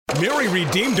Mary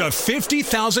redeemed a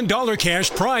 $50,000 cash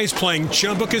prize playing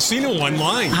Chumba Casino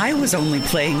online. I was only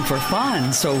playing for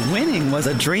fun, so winning was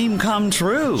a dream come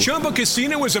true. Chumba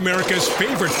Casino is America's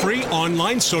favorite free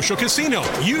online social casino.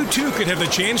 You, too, could have the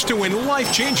chance to win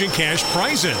life-changing cash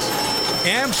prizes.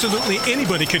 Absolutely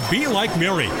anybody could be like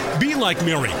Mary. Be like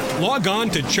Mary. Log on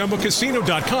to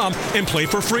ChumbaCasino.com and play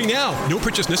for free now. No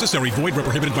purchase necessary. Void where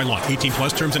prohibited by law. 18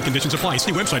 plus terms and conditions apply.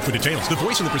 See website for details. The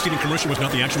voice in the preceding commercial was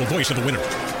not the actual voice of the winner.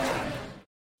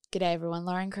 G'day everyone,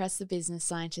 Lauren Kress, the Business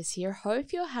Scientist here.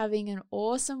 Hope you're having an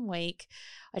awesome week.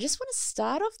 I just want to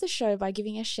start off the show by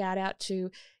giving a shout out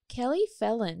to Kelly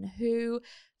Fellon, who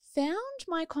found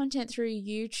my content through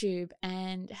YouTube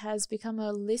and has become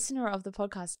a listener of the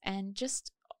podcast. And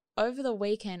just over the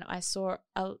weekend, I saw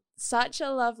such a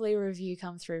lovely review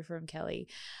come through from Kelly,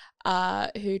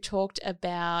 who talked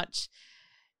about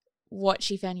what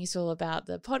she found useful about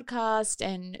the podcast.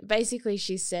 And basically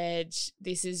she said,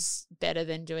 this is better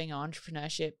than doing an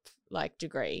entrepreneurship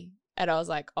degree. And I was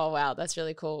like, oh, wow, that's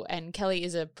really cool. And Kelly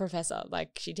is a professor,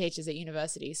 she teaches at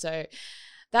university. So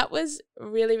that was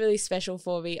really, really special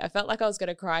for me. I felt like I was going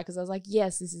to cry because I was like,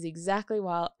 yes, this is exactly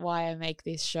why I make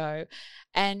this show.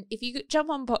 And if you jump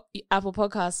on Apple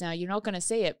Podcasts now, you're not going to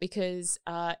see it because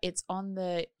it's on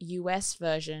the US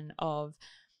version of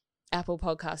Apple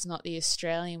Podcasts, not the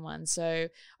Australian one. So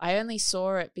I only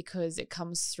saw it because it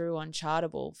comes through on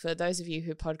Chartable. For those of you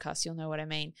who podcast, you'll know what I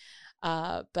mean.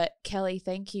 But Kelly,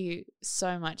 thank you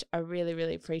so much. I really,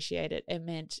 really appreciate it. It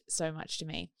meant so much to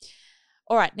me.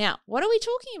 All right, now, what are we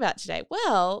talking about today?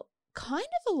 Well, kind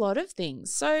of a lot of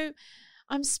things. So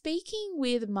I'm speaking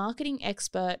with marketing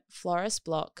expert Floris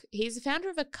Blok. He's the founder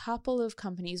of a couple of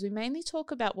companies. We mainly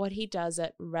talk about what he does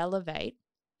at Relevate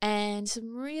and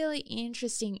some really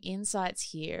interesting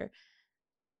insights here.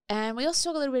 And we also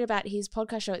talk a little bit about his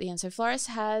podcast show at the end. So Floris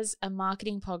has a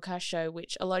marketing podcast show,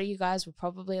 which a lot of you guys will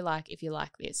probably like if you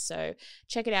like this. So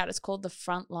check it out. It's called The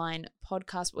Frontline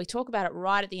Podcast. We talk about it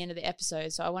right at the end of the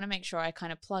episode. So I want to make sure I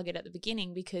kind of plug it at the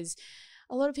beginning because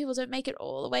a lot of people don't make it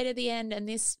all the way to the end. And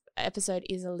this episode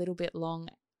is a little bit long.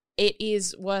 It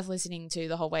is worth listening to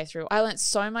the whole way through. I learned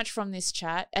so much from this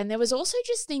chat. And there was also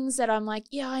just things that I'm like,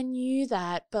 yeah, I knew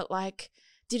that, but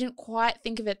didn't quite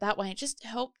think of it that way. It just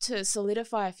helped to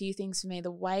solidify a few things for me.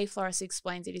 The way Floris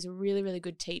explains it, he's a really, really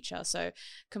good teacher. So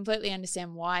completely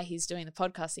understand why he's doing the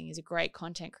podcasting. He's a great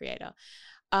content creator.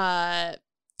 But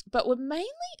we're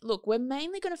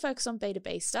mainly going to focus on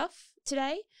B2B stuff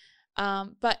today.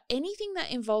 But anything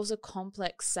that involves a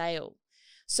complex sale.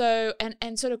 So,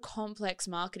 and sort of complex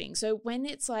marketing. So when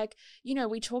it's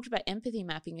we talked about empathy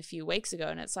mapping a few weeks ago,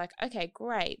 and it's like, okay,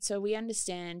 great. So we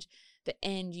understand the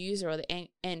end user or the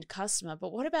end customer,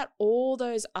 but what about all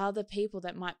those other people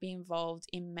that might be involved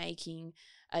in making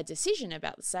a decision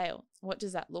about the sale? What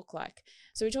does that look like?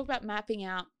 So we talk about mapping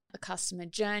out a customer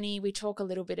journey. We talk a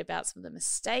little bit about some of the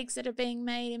mistakes that are being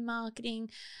made in marketing.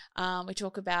 We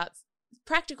talk about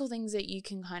practical things that you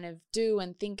can kind of do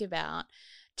and think about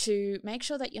to make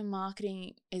sure that your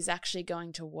marketing is actually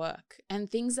going to work and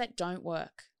things that don't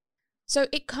work. So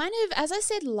it kind of, as I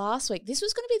said last week, this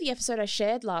was going to be the episode I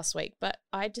shared last week, but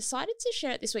I decided to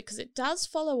share it this week because it does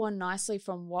follow on nicely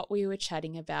from what we were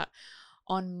chatting about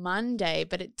on Monday,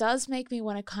 but it does make me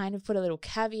want to kind of put a little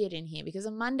caveat in here because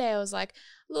on Monday I was like,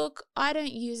 look, I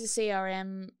don't use a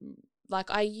CRM.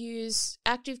 I use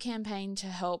ActiveCampaign to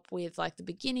help with the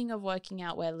beginning of working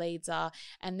out where leads are.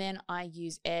 And then I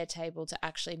use Airtable to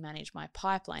actually manage my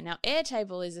pipeline. Now,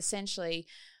 Airtable is essentially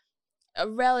a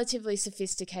relatively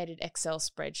sophisticated Excel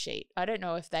spreadsheet. I don't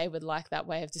know if they would like that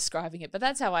way of describing it, but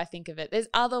that's how I think of it. There's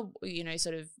other,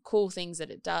 sort of cool things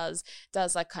that it does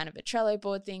kind of a Trello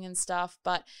board thing and stuff,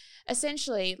 but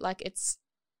essentially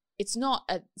it's not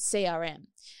a CRM.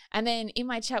 And then in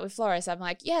my chat with Floris, I'm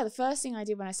like, yeah, the first thing I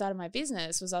did when I started my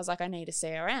business was I was like, I need a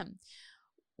CRM,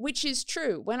 which is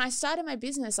true. When I started my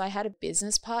business, I had a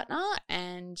business partner,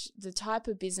 and the type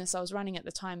of business I was running at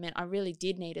the time meant I really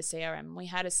did need a CRM. We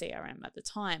had a CRM at the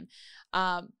time.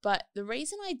 But the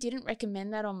reason I didn't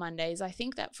recommend that on Monday is I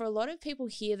think that for a lot of people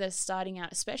here that are starting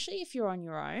out, especially if you're on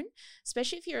your own,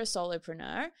 especially if you're a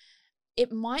solopreneur,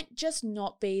 it might just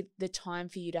not be the time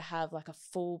for you to have a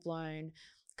full-blown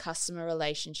customer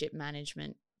relationship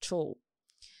management tool.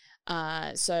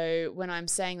 So when I'm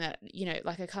saying that,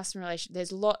 a customer relation,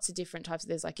 there's lots of different types.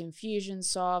 There's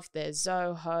Infusionsoft, there's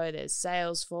Zoho, there's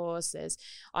Salesforce,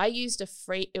 I used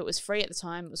it was free at the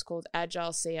time. It was called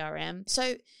Agile CRM.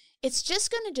 So it's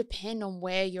just going to depend on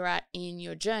where you're at in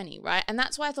your journey, right? And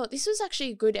that's why I thought this was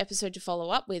actually a good episode to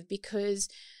follow up with, because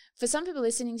for some people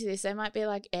listening to this, they might be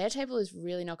like, Airtable is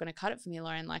really not going to cut it for me,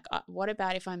 Lauren. Like, what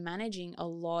about if I'm managing a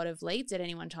lot of leads at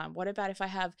any one time? What about if I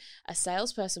have a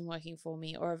salesperson working for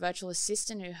me or a virtual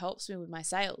assistant who helps me with my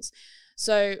sales?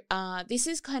 So this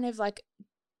is kind of like,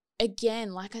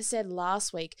 again, like I said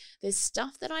last week, there's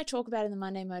stuff that I talk about in the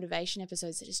Monday motivation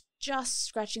episodes that is just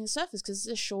scratching the surface because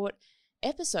it's a short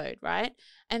episode, right?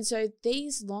 And so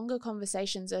these longer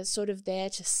conversations are sort of there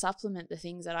to supplement the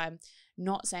things that I'm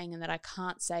not saying and that I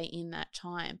can't say in that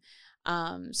time.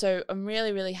 So I'm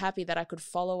really, really happy that I could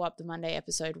follow up the Monday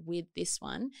episode with this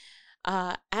one.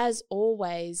 As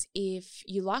always, if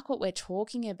you like what we're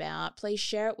talking about, please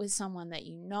share it with someone that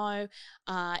you know.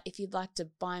 If you'd like to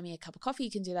buy me a cup of coffee,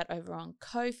 you can do that over on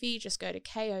Ko-fi. Just go to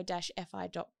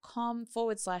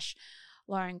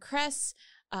ko-fi.com/Lauren Kress.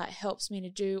 It helps me to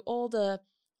do all the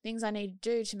things I need to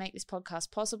do to make this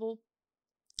podcast possible.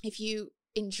 If you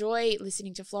enjoy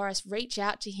listening to Floris, reach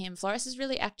out to him. Floris is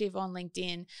really active on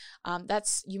LinkedIn.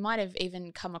 You might have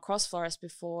even come across Floris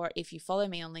before if you follow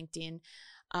me on LinkedIn.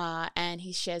 And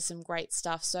he shares some great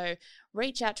stuff. So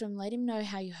reach out to him, let him know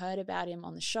how you heard about him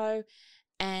on the show.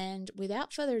 And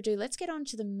without further ado, let's get on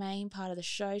to the main part of the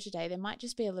show today. There might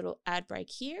just be a little ad break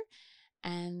here,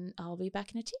 and I'll be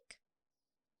back in a tick.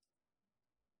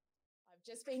 I've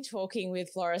just been talking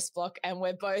with Floris Blok, and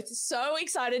we're both so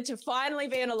excited to finally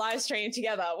be on a live stream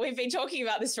together. We've been talking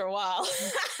about this for a while.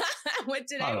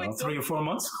 Today, 3 or 4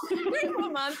 months. 3 or 4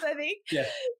 months, I think. Yeah.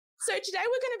 So today we're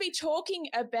going to be talking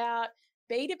about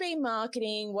B2B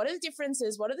marketing. What are the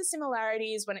differences? What are the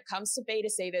similarities when it comes to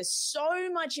B2C? There's so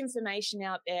much information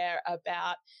out there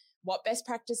about what best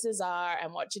practices are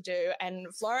and what to do. And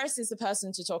Floris is the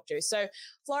person to talk to. So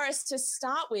Floris, to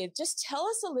start with, just tell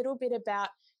us a little bit about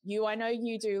you. I know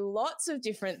you do lots of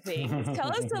different things.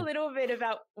 Tell us a little bit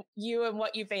about you and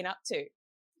what you've been up to.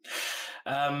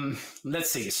 Let's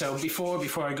see. So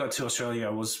before I got to Australia,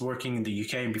 I was working in the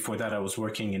UK, and before that I was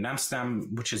working in Amsterdam,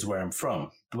 which is where I'm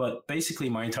from. But basically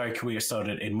my entire career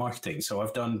started in marketing. So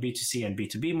I've done B2C and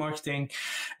B2B marketing,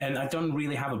 and I don't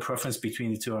really have a preference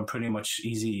between the two. I'm pretty much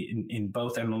easy in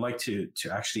both, and I like to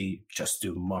actually just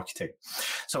do marketing.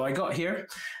 So I got here.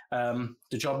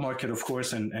 The job market, of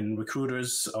course, and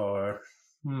recruiters are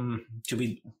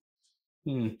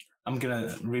I'm going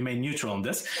to remain neutral on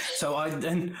this. So I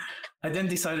then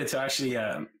decided to actually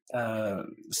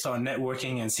start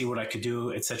networking and see what I could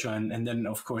do, etc. And then,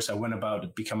 of course, I went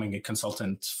about becoming a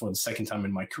consultant for the second time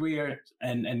in my career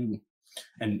and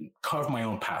carved my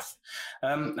own path.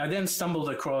 I then stumbled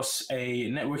across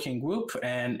a networking group,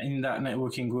 and in that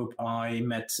networking group, I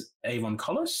met Avon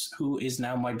Colors, who is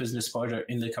now my business partner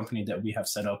in the company that we have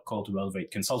set up called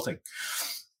Relevate Consulting.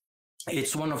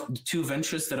 It's one of the 2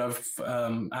 ventures that I've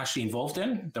actually involved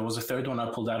in. There was a third one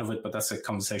I pulled out of it, but that's a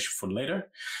conversation for later.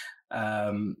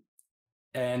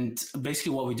 And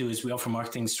basically what we do is we offer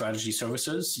marketing strategy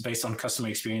services based on customer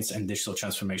experience and digital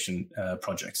transformation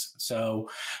projects. So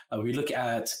we look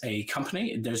at a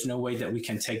company. There's no way that we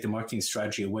can take the marketing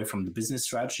strategy away from the business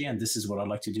strategy. And this is what I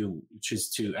like to do, which is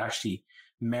to actually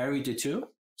marry the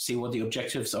two, see what the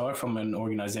objectives are from an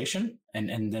organization,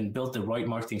 and then build the right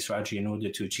marketing strategy in order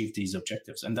to achieve these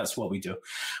objectives. And that's what we do.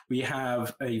 We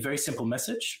have a very simple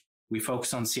message. We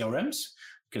focus on CRMs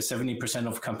because 70%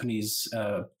 of companies,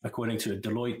 according to a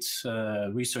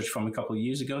Deloitte research from a couple of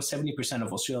years ago, 70%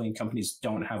 of Australian companies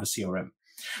don't have a CRM.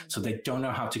 So they don't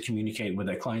know how to communicate with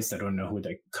their clients. They don't know who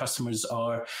their customers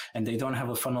are, and they don't have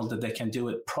a funnel that they can do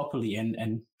it properly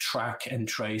and track and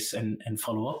trace and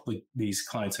follow up with these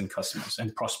clients and customers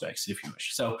and prospects, if you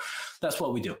wish. So that's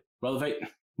what we do. Relevate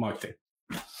marketing.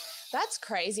 That's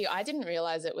crazy. I didn't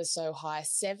realize it was so high.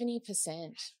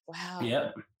 70%. Wow.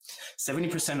 Yeah.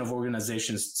 70% of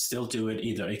organizations still do it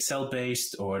either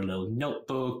Excel-based or a little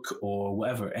notebook or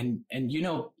whatever. And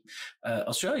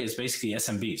Australia is basically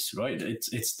SMBs, right?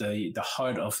 It's the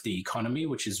heart of the economy,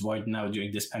 which is why now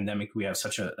during this pandemic, we have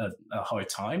such a hard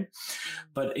time.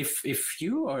 But if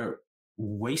you are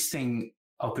wasting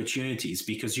opportunities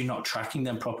because you're not tracking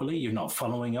them properly, you're not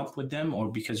following up with them, or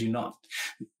because you're not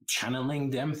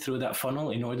channeling them through that funnel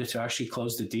in order to actually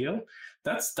close the deal,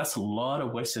 that's a lot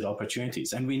of wasted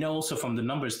opportunities. And we know also from the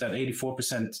numbers that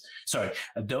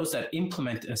those that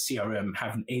implement a CRM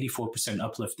have an 84%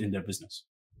 uplift in their business.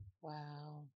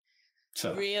 Wow.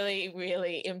 So really,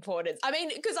 really important. I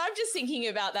mean, because I'm just thinking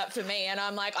about that for me, and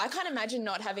I'm like, I can't imagine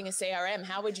not having a CRM.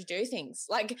 How would you do things?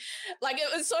 Like it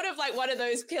was sort of like one of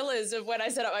those pillars of when I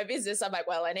set up my business. I'm like,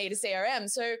 well, I need a CRM.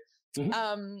 So,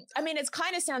 I mean, it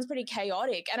kind of sounds pretty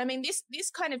chaotic. And I mean,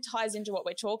 this kind of ties into what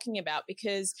we're talking about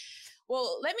because,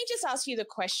 well, let me just ask you the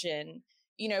question.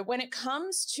 when it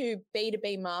comes to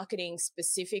B2B marketing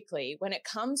specifically, when it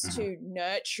comes to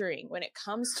nurturing, when it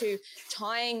comes to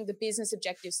tying the business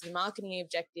objectives to the marketing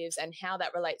objectives and how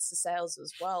that relates to sales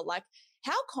as well, like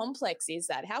how complex is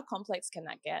that? How complex can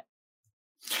that get?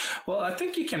 Well, I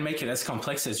think you can make it as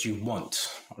complex as you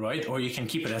want, right? Or you can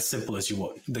keep it as simple as you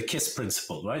want. The KISS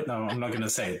principle, right? Now, I'm not going to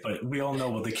say it, but we all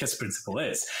know what the KISS principle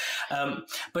is.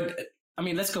 But I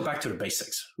mean, let's go back to the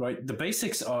basics, right? The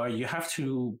basics are you have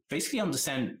to basically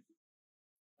understand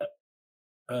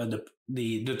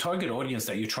the target audience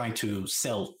that you're trying to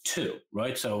sell to,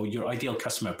 right? So your ideal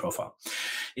customer profile.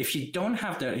 If you don't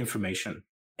have that information,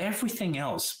 everything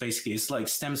else basically is like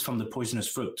stems from the poisonous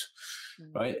fruit,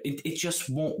 right? It just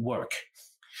won't work.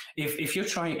 If you're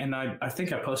trying, and I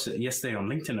think I posted yesterday on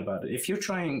LinkedIn about it. If you're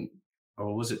trying,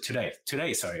 or was it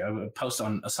today? Sorry, I post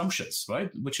on assumptions, right?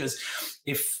 Which is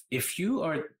if you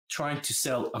are trying to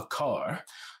sell a car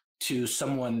to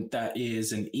someone that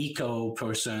is an eco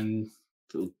person,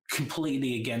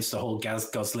 completely against the whole gas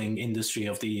guzzling industry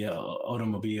of the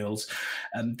automobiles,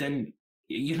 then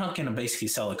you're not going to basically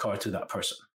sell a car to that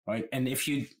person. Right. And if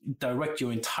you direct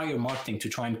your entire marketing to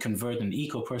try and convert an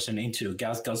eco person into a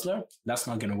gas guzzler, that's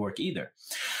not going to work either.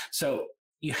 So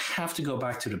you have to go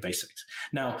back to the basics.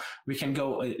 Now, we can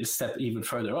go a step even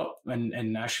further up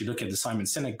and actually look at the Simon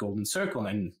Sinek Golden Circle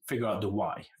and figure out the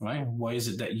why, right? Why is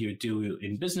it that you do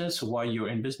in business, why you're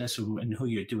in business, and who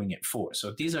you're doing it for?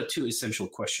 So these are two essential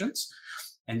questions.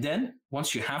 And then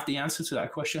once you have the answer to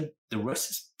that question, the rest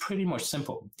is pretty much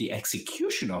simple. The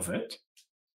execution of it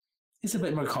is a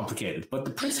bit more complicated, but the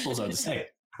principles are the same,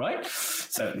 right?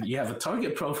 So you have a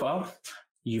target profile,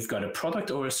 you've got a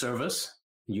product or a service,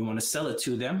 you want to sell it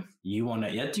to them, you want to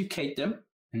educate them,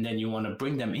 and then you want to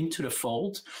bring them into the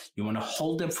fold. You want to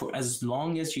hold them for as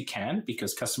long as you can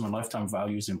because customer lifetime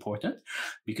value is important,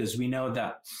 because we know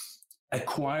that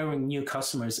acquiring new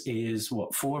customers is 4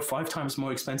 or 5 times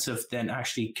more expensive than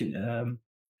actually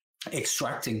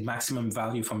extracting maximum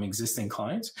value from existing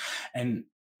clients. And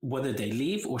whether they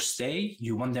leave or stay,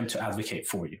 you want them to advocate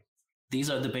for you. These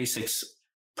are the basics,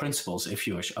 principles, if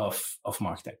you wish, of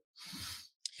marketing,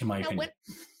 in my opinion.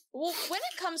 When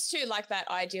it comes to like that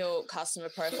ideal customer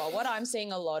profile, what I'm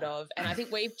seeing a lot of, and I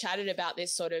think we've chatted about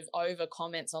this sort of over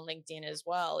comments on LinkedIn as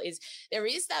well, is there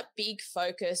is that big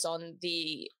focus on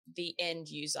the end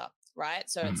user, right?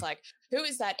 So it's like, who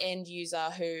is that end user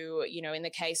who, in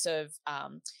the case of, a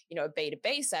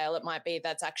B2B sale, it might be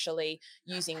that's actually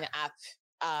using the app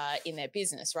in their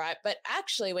business, right? But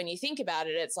actually, when you think about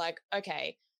it, it's like,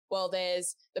 okay, well,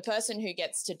 there's the person who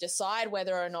gets to decide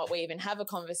whether or not we even have a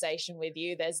conversation with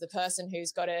you. There's the person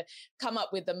who's got to come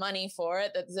up with the money for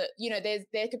it.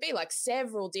 There could be like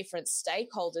several different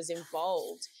stakeholders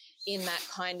involved in that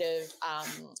kind of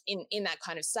in that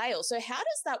kind of sale. So how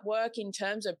does that work in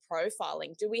terms of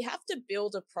profiling? Do we have to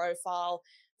build a profile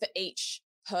for each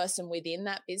person within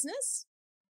that business?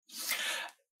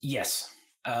 Yes.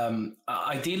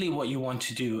 Ideally, what you want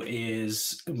to do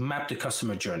is map the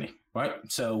customer journey, right?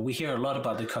 So we hear a lot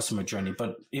about the customer journey,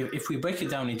 but if we break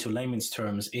it down into layman's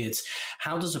terms, it's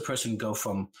how does a person go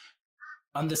from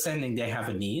understanding they have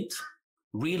a need,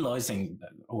 realizing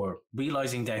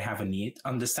they have a need,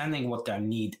 understanding what that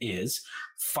need is,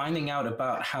 finding out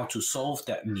about how to solve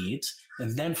that need,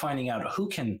 and then finding out who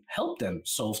can help them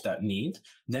solve that need,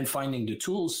 then finding the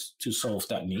tools to solve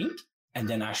that need, and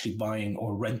then actually buying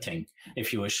or renting,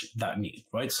 if you wish, that need,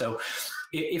 right? So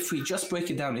if we just break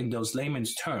it down in those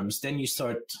layman's terms, then you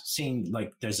start seeing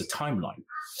like there's a timeline.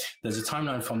 There's a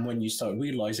timeline from when you start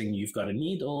realizing you've got a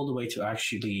need all the way to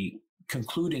actually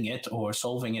concluding it or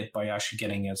solving it by actually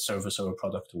getting a service or a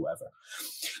product or whatever.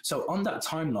 So on that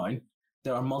timeline,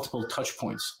 there are multiple touch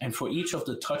points. And for each of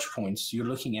the touch points, you're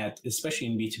looking at, especially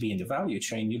in B2B in the value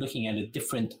chain, you're looking at a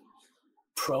different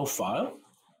profile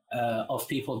of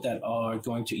people that are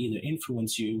going to either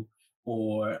influence you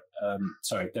or,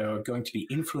 they are going to be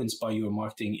influenced by your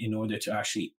marketing in order to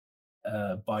actually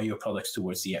buy your products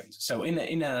towards the end. So in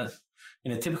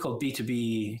a typical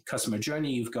B2B customer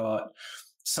journey, you've got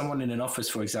someone in an office,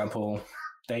 for example,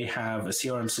 they have a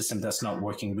CRM system that's not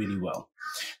working really well.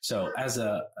 So as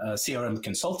a CRM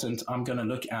consultant, I'm going to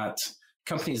look at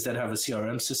companies that have a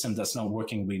CRM system that's not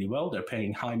working really well. They're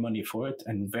paying high money for it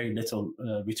and very little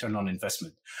return on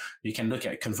investment. You can look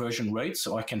at conversion rates.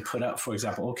 So I can put out, for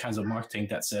example, all kinds of marketing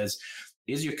that says,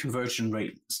 is your conversion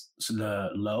rate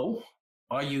low?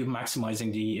 Are you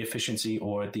maximizing the efficiency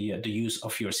or the use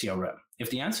of your CRM? If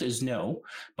the answer is no,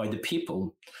 by the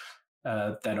people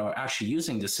that are actually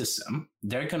using the system,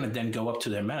 they're going to then go up to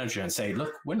their manager and say,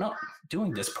 look, we're not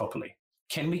doing this properly.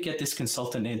 Can we get this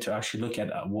consultant in to actually look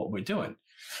at what we're doing?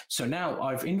 So now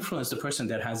I've influenced the person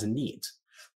that has a need.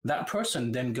 That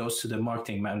person then goes to the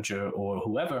marketing manager or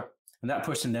whoever, and that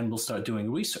person then will start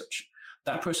doing research.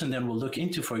 That person then will look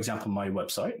into, for example, my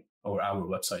website or our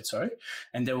website, sorry,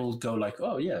 and they will go like,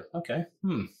 oh yeah, okay,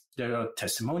 there are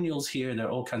testimonials here. There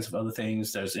are all kinds of other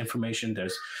things. There's information.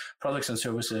 There's products and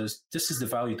services. This is the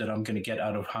value that I'm going to get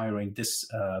out of hiring this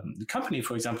company,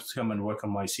 for example, to come and work on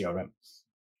my CRM.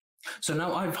 So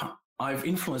now I've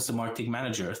influenced the marketing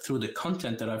manager through the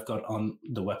content that I've got on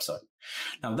the website.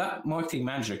 Now that marketing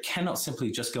manager cannot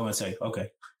simply just go and say, okay,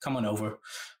 come on over,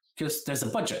 because there's a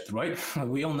budget, right?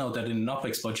 We all know that in an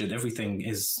OpEx budget, everything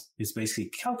is basically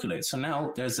calculated. So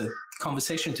now there's a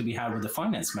conversation to be had with the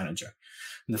finance manager.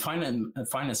 And the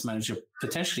finance manager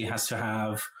potentially has to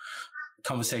have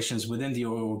conversations within the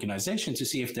organization to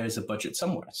see if there's a budget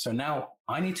somewhere. So now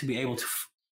I need to be able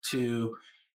to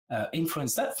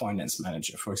influence that finance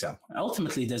manager, for example.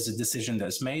 Ultimately, there's a decision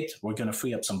that's made. We're going to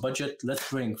free up some budget. Let's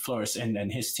bring Floris in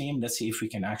and his team. Let's see if we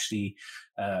can actually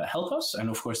help us. And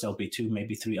of course, there'll be 2,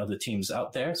 maybe 3 other teams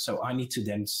out there. So I need to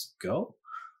then go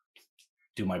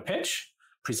do my pitch,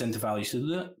 present the value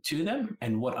to them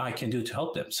and what I can do to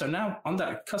help them. So now on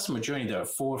that customer journey, there are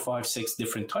 4, 5, 6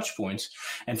 different touch points.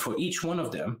 And for each one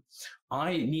of them,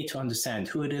 I need to understand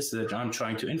who it is that I'm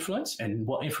trying to influence and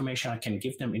what information I can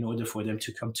give them in order for them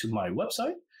to come to my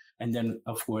website. And then,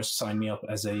 of course, sign me up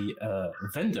as a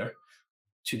vendor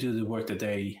to do the work that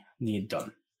they need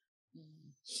done.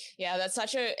 Yeah, it's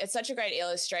such a great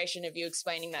illustration of you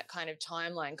explaining that kind of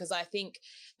timeline, because I think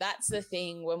that's the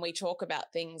thing when we talk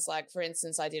about things like, for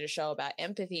instance, I did a show about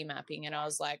empathy mapping and I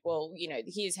was like, well,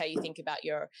 here's how you think about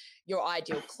your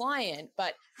ideal client,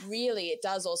 but really it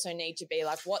does also need to be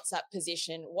like, what's that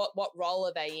position? What role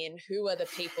are they in? Who are the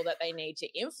people that they need to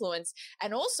influence?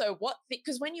 And also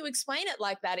because when you explain it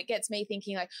like that, it gets me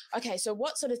thinking like, okay, so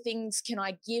what sort of things can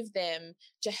I give them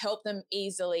to help them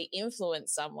easily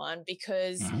influence someone?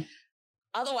 Because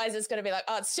otherwise it's going to be like,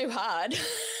 oh, it's too hard.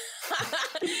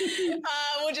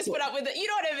 We'll just put up with it. You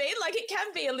know what I mean? Like it can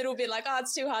be a little bit like, oh,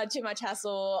 it's too hard, too much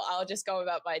hassle. I'll just go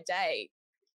about my day.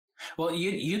 Well,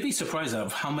 you'd be surprised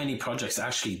of how many projects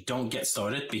actually don't get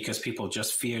started because people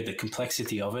just fear the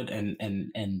complexity of it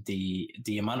and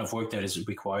the amount of work that is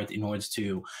required in order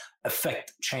to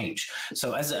affect change.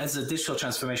 So as a digital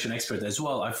transformation expert as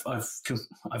well,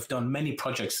 I've done many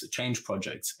projects, change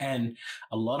projects, and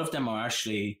a lot of them are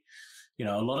actually,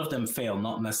 a lot of them fail,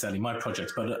 not necessarily my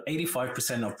projects, but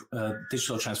 85% of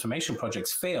digital transformation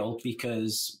projects fail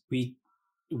because we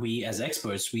as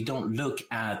experts, we don't look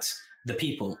at the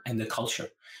people and the culture.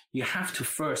 You have to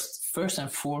first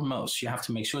and foremost, you have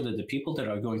to make sure that the people that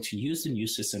are going to use the new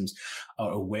systems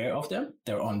are aware of them.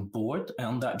 They're on board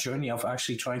on that journey of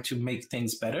actually trying to make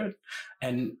things better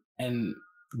and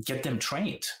get them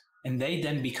trained. And they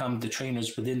then become the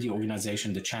trainers within the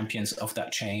organization, the champions of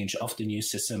that change, of the new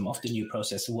system, of the new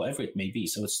process, whatever it may be.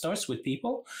 So it starts with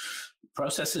people,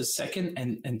 processes second,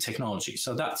 and technology.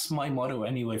 So that's my motto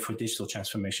anyway for digital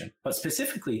transformation. But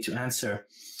specifically to answer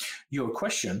your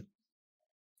question,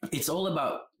 it's all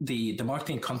about the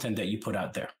marketing content that you put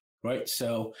out there, right?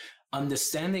 So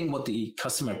understanding what the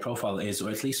customer profile is,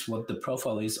 or at least what the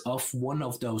profile is of one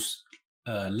of those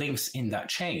links in that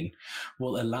chain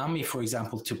will allow me, for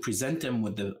example, to present them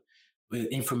with the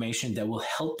information that will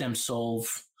help them solve.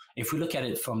 If we look at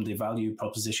it from the value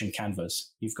proposition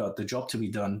canvas, you've got the job to be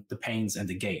done, the pains and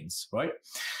the gains, right?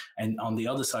 And on the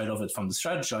other side of it, from the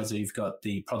strategizer, you've got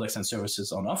the products and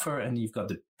services on offer, and you've got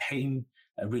the pain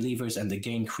relievers and the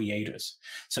gain creators.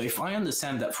 So if I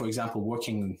understand that, for example,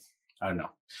 working, I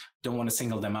don't want to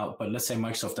single them out, but let's say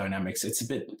Microsoft Dynamics,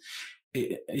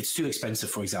 it's too expensive,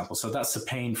 for example. So that's the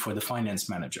pain for the finance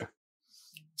manager.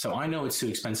 So I know it's too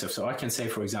expensive. So I can say,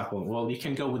 for example, well, you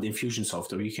can go with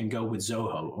Infusionsoft, or you can go with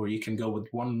Zoho, or you can go with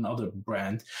one other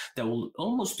brand that will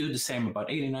almost do the same, about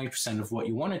 89% of what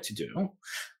you want it to do,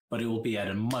 but it will be at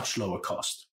a much lower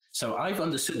cost. So I've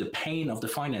understood the pain of the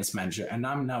finance manager, and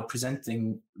I'm now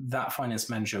presenting that finance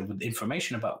manager with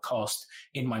information about cost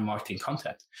in my marketing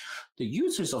content. The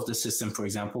users of the system, for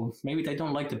example, maybe they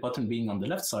don't like the button being on the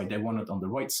left side. They want it on the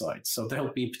right side. So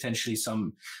there'll be potentially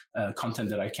some content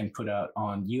that I can put out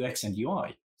on UX and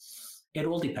UI. It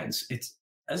all depends. It's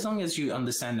as long as you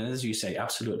understand, and as you say,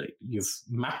 absolutely, you've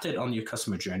mapped it on your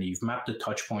customer journey. You've mapped the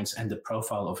touch points and the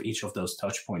profile of each of those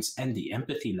touch points and the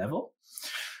empathy level,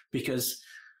 because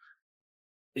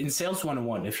in Sales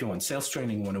 101, if you want Sales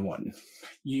Training 101,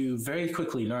 you very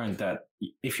quickly learn that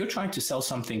if you're trying to sell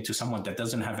something to someone that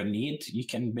doesn't have a need, you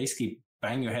can basically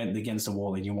bang your head against the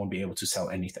wall and you won't be able to sell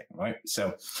anything, right?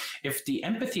 So if the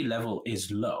empathy level is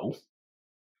low,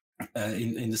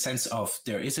 in the sense of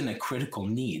there isn't a critical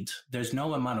need. There's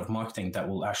no amount of marketing that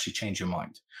will actually change your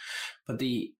mind. But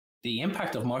the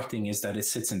impact of marketing is that it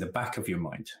sits in the back of your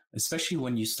mind, especially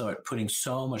when you start putting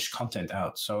so much content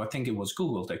out. So I think it was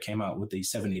Google that came out with the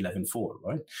 7-11-4,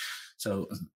 right? So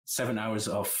 7 hours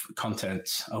of content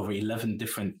over 11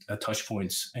 different touch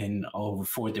points in over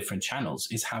 4 different channels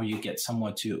is how you get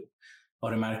someone to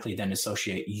automatically then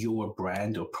associate your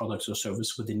brand or product or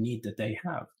service with the need that they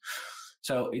have.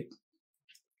 So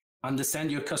understand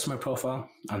your customer profile,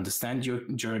 understand your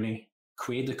journey,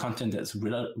 create the content that's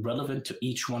relevant to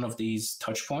each one of these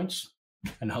touch points,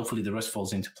 and hopefully the rest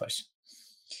falls into place.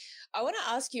 I want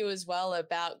to ask you as well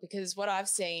about, because what I've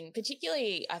seen,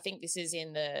 particularly, I think this is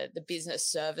in the business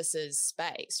services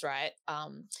space, right?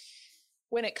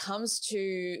 When it comes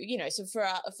to, so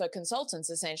for consultants,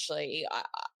 essentially,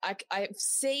 I've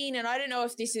seen, and I don't know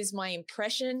if this is my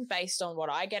impression based on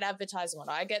what I get advertised and what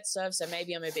I get served, so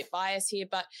maybe I'm a bit biased here,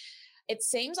 but it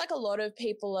seems like a lot of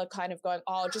people are kind of going,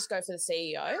 I'll just go for the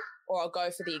CEO or I'll go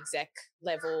for the exec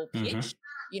level pitch,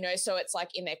 so it's like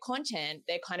in their content,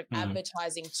 they're kind of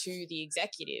advertising to the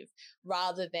executive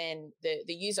rather than the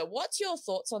user. What's your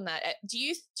thoughts on that? Do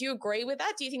you agree with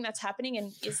that? Do you think that's happening,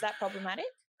 and is that problematic?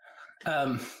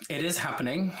 It is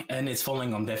happening, and it's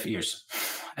falling on deaf ears.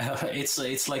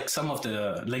 It's like some of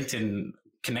the LinkedIn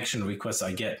connection requests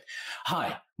I get.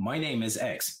 Hi, my name is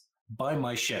X. Buy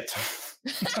my shit.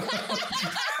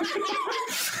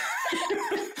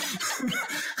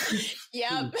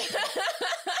 Yep.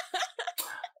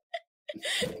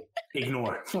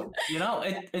 Ignore.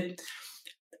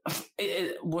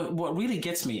 What really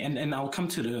gets me, and I'll come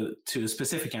to a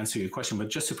specific answer to your question, but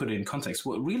just to put it in context,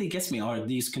 what really gets me are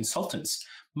these consultants,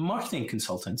 marketing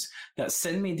consultants, that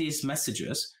send me these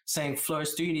messages saying,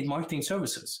 Floris, do you need marketing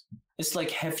services? It's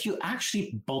like, have you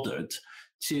actually bothered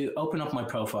to open up my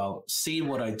profile, see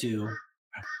what I do,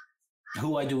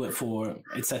 who I do it for,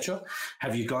 etc.?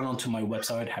 Have you gone onto my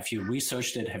website? Have you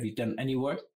researched it? Have you done any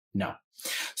work? No.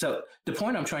 So the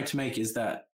point I'm trying to make is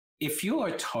that if you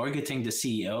are targeting the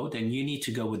CEO, then you need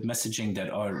to go with messaging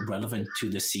that are relevant to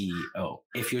the CEO.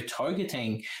 If you're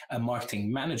targeting a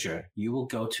marketing manager, you will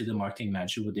go to the marketing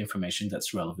manager with information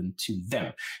that's relevant to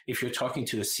them. If you're talking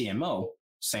to a CMO,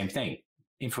 same thing,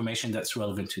 information that's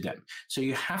relevant to them. So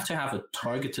you have to have a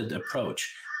targeted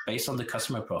approach based on the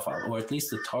customer profile, or at least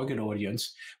the target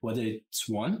audience, whether it's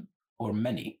one or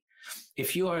many.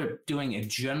 If you are doing a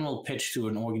general pitch to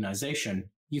an organization,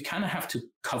 you kind of have to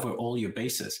cover all your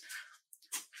bases.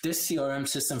 This CRM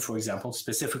system, for example,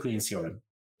 specifically in CRM,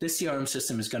 this CRM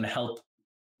system is going to help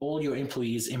all your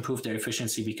employees improve their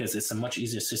efficiency because it's a much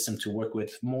easier system to work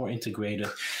with, more integrated,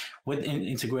 with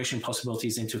integration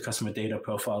possibilities into customer data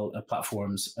profile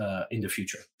platforms in the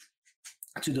future.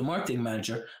 To the marketing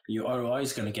manager, your ROI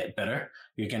is going to get better.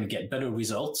 You're going to get better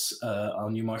results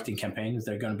on your marketing campaigns.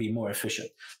 They're going to be more efficient.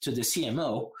 To the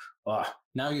CMO,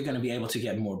 now you're going to be able to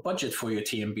get more budget for your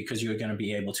team because you're going to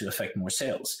be able to affect more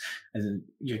sales. And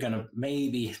you're going to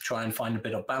maybe try and find a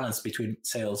bit of balance between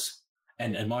sales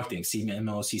and marketing,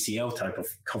 CMO, CCO type of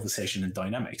conversation and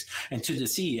dynamics. And to the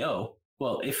CEO,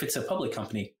 well, if it's a public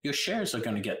company, your shares are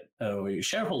going to get, or your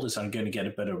shareholders are going to get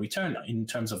a better return in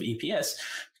terms of EPS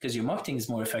because your marketing is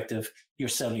more effective. You're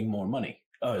selling more money.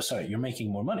 You're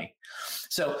making more money.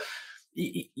 So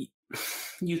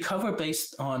you cover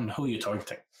based on who you're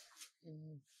targeting.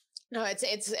 No,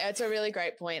 it's a really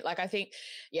great point. Like, I think,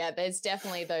 there's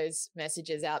definitely those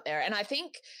messages out there. And I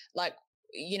think, like,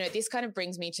 this kind of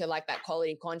brings me to like that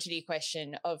quality quantity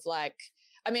question of like,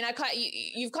 I mean,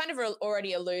 you've kind of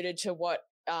already alluded to what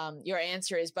your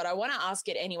answer is, but I want to ask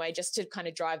it anyway, just to kind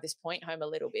of drive this point home a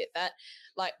little bit, that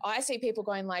like, I see people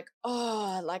going like,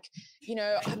 I'm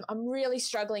really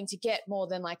struggling to get more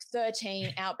than like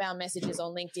 13 outbound messages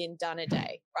on LinkedIn done a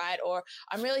day, right? Or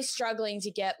I'm really struggling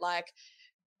to get like,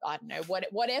 I don't know,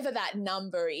 whatever that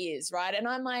number is, right? And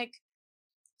I'm like,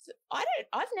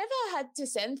 I've never had to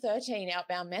send 13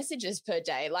 outbound messages per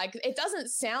day. Like, it doesn't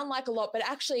sound like a lot, but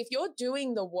actually if you're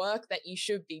doing the work that you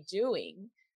should be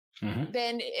doing,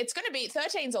 then it's going to be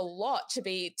 13's a lot to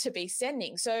be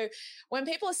sending. So when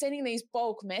people are sending these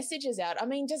bulk messages out, I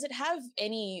mean, does it have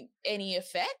any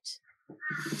effect?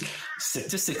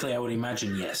 Statistically, I would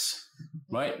imagine yes,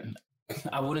 right?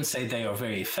 I wouldn't say they are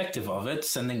very effective of it,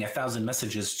 sending 1,000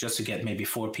 messages just to get maybe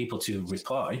 4 people to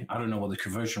reply. I don't know what the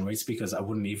conversion rates, because I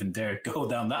wouldn't even dare go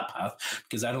down that path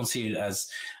because I don't see it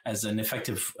as an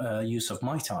effective use of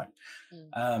my time.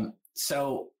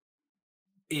 So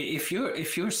if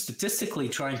you're statistically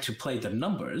trying to play the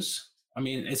numbers, I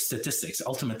mean, it's statistics.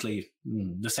 Ultimately,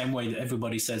 the same way that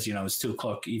everybody says, it's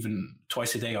 2:00 even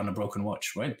twice a day on a broken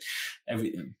watch, right?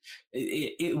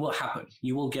 It will happen.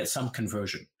 You will get some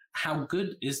conversion. How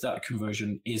good is that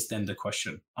conversion is then the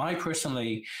question. I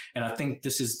personally, and I think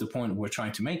this is the point we're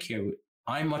trying to make here,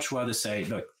 I much rather say,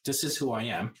 look, this is who I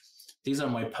am. These are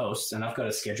my posts, and I've got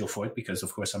a schedule for it because,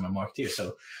 of course, I'm a marketer.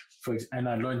 So, and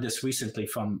I learned this recently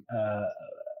from a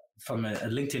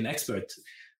LinkedIn expert.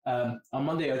 On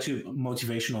Monday, I do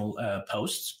motivational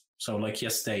posts. So, like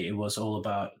yesterday, it was all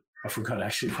about. I forgot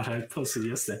actually what I posted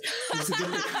yesterday. It was a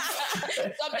good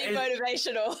thing. Something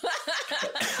motivational.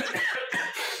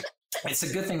 It's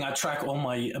a good thing I track all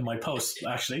my posts.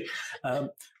 Actually,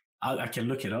 I can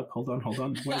look it up. Hold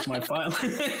on. Where's my file?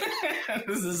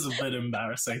 This is a bit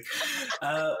embarrassing.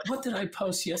 What did I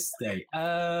post yesterday?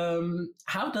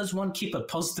 How does one keep a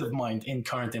positive mind in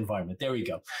current environment? There we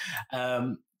go.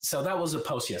 So that was a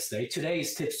post yesterday. Today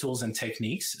is tips, tools, and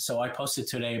techniques. So I posted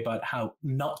today about how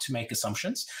not to make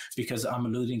assumptions, because I'm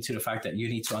alluding to the fact that you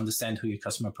need to understand who your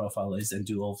customer profile is and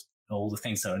do all the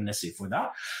things that are necessary for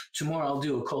that. Tomorrow, I'll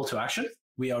do a call to action.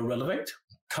 We are relevant.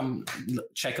 Come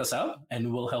check us out,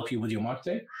 and we'll help you with your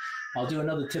marketing. I'll do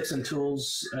another tips and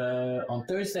tools on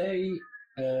Thursday,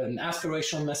 an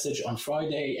aspirational message on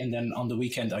Friday, and then on the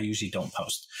weekend, I usually don't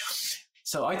post.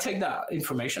 So I take that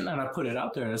information and I put it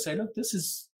out there and I say, look, this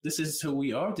is who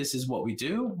we are. This is what we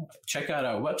do. Check out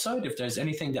our website. If there's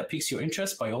anything that piques your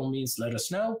interest, by all means, let us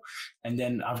know. And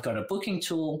then I've got a booking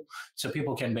tool so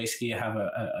people can basically have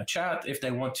a chat if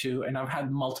they want to. And I've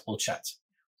had multiple chats.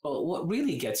 But what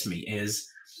really gets me is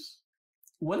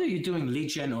whether you're doing lead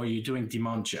gen or you're doing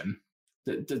demand gen,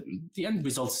 the end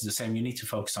result is the same. You need to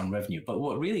focus on revenue. But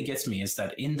what really gets me is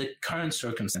that in the current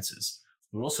circumstances,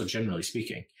 we're also generally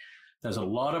speaking, there's a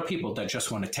lot of people that just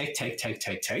want to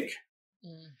take.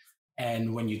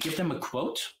 And when you give them a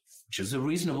quote, which is a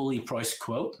reasonably priced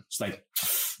quote, it's like,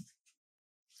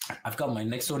 I've got my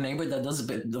next door neighbor that does a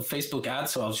bit of the Facebook ad,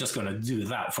 so I was just going to do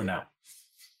that for now.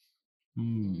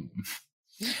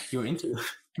 You're into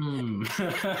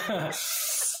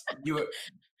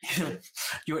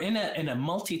you're in a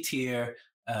multi-tier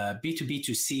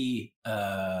B2B2C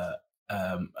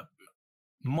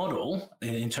model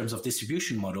in terms of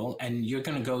distribution model, and you're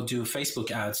going to go do Facebook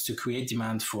ads to create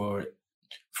demand for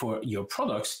your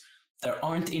products that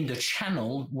aren't in the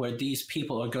channel where these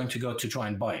people are going to go to try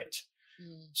and buy it.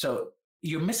 So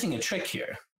you're missing a trick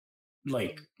here.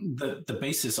 Like the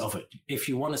basis of it. If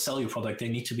you want to sell your product, they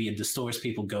need to be in the stores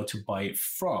people go to buy it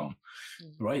from,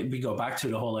 right? We go back to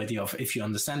the whole idea of if you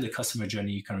understand the customer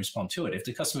journey, you can respond to it. If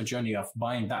the customer journey of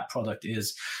buying that product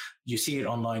is you see it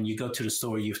online, you go to the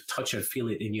store, you touch it, feel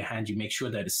it in your hand, you make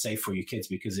sure that it's safe for your kids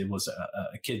because it was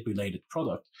a kid-related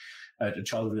product, a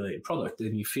child-related product,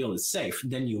 and you feel it's safe,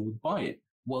 then you would buy it.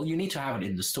 Well, you need to have it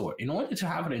in the store. In order to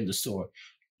have it in the store,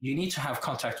 you need to have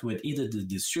contact with either the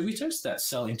distributors that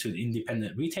sell into the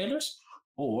independent retailers,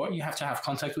 or you have to have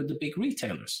contact with the big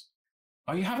retailers.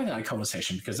 Are you having that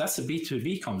conversation? Because that's a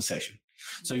B2B conversation.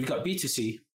 So you've got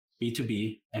B2C,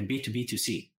 B2B, and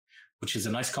B2B2C, which is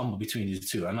a nice combo between the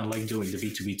two. And I like doing the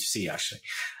B2B2C actually.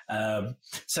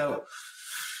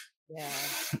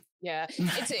 Yeah,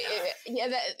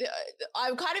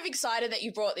 I'm kind of excited that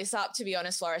you brought this up, to be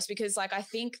honest, Floris, because I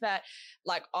think that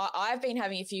I've been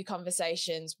having a few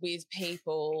conversations with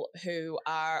people who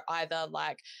are either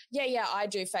I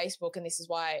do Facebook and this is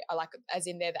why I as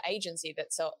in they're the agency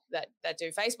that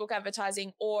do Facebook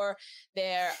advertising, or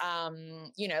they're,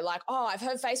 I've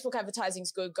heard Facebook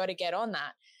advertising's good, got to get on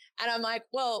that. And I'm like,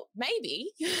 well,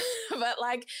 maybe, but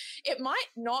it might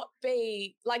not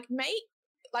be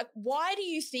why do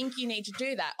you think you need to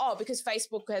do that? Oh, because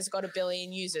Facebook has got 1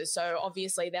 billion users. So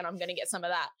obviously then I'm going to get some of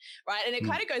that, right? And it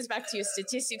kind of goes back to your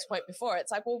statistics point before.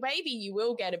 It's well, maybe you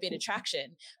will get a bit of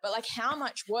traction, but how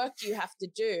much work do you have to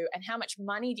do and how much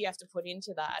money do you have to put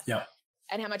into that? Yeah.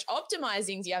 And how much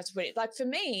optimizing do you have to put in? For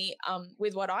me,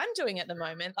 with what I'm doing at the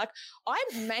moment, I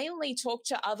mainly talk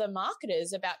to other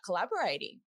marketers about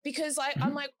collaborating because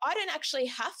I'm I don't actually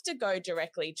have to go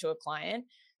directly to a client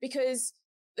because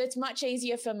it's much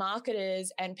easier for marketers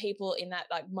and people in that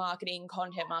marketing,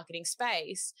 content marketing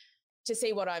space to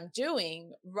see what I'm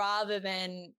doing rather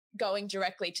than going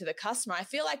directly to the customer. I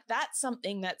feel that's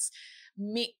something that's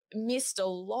missed a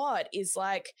lot is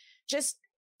just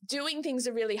doing things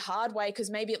a really hard way because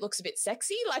maybe it looks a bit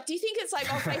sexy. Do you think it's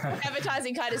Facebook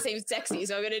advertising kind of seems sexy,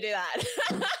 so I'm going to do that?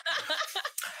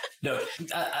 No,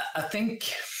 I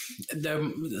think there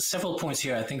are several points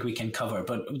here I think we can cover,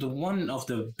 but the one of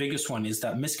the biggest one is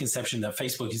that misconception that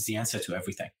Facebook is the answer to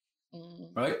everything,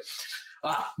 right?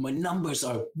 My numbers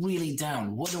are really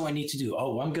down. What do I need to do?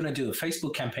 Oh, I'm going to do a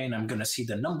Facebook campaign. I'm going to see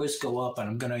the numbers go up, and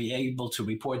I'm going to be able to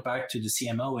report back to the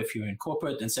CMO if you're in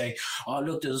corporate and say, oh,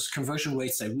 look, those conversion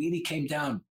rates, they really came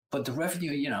down, but the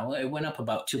revenue, it went up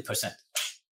about 2%.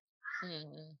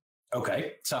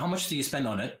 Okay. So how much do you spend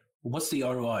on it? What's the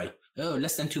ROI? Oh,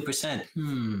 less than 2%.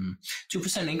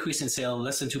 2% increase in sale,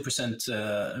 less than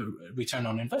 2% return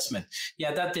on investment.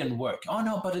 Yeah, that didn't work. Oh,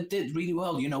 no, but it did really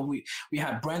well. We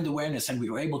had brand awareness and we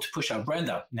were able to push our brand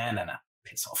out. Nah.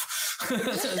 Piss off.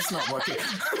 It's not working.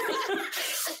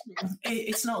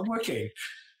 It's not working.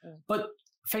 But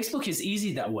Facebook is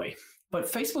easy that way.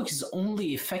 But Facebook is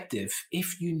only effective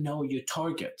if you know your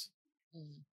target.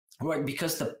 Right,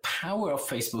 because the power of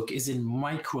Facebook is in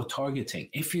micro-targeting.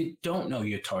 If you don't know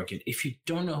your target, if you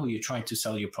don't know who you're trying to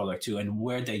sell your product to and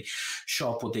where they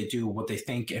shop, what they do, what they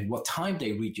think, and what time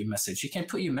they read your message, you can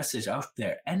put your message out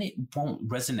there and it won't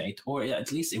resonate, or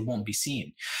at least it won't be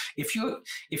seen. If your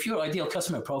ideal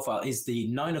customer profile is the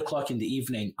 9 o'clock in the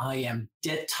evening, I am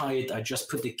dead tired, I just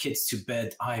put the kids to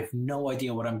bed, I have no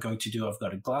idea what I'm going to do, I've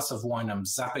got a glass of wine, I'm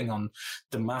zapping on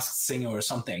The Masked Singer or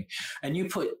something, and you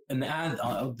put an ad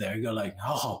out there, you go like,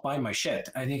 oh, buy my shit.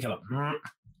 And you go like,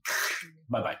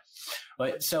 bye-bye.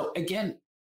 Right? So again,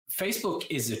 Facebook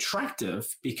is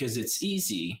attractive because it's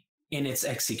easy in its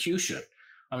execution.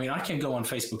 I mean, I can go on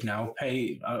Facebook now,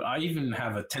 I even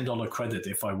have a $10 credit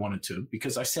if I wanted to,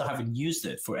 because I still haven't used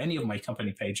it for any of my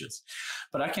company pages.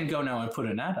 But I can go now and put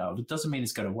an ad out. It doesn't mean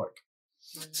it's going to work.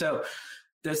 So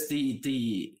there's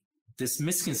this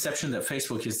misconception that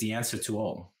Facebook is the answer to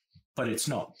all, but it's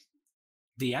not.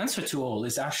 The answer to all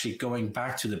is actually going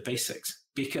back to the basics,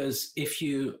 because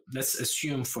let's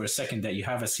assume for a second that you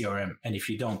have a CRM, and if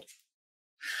you don't,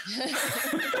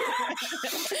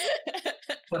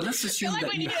 but let's assume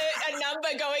that you get a number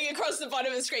going across the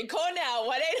bottom of the screen. Call now,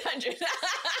 1-800.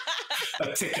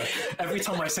 A ticker. Every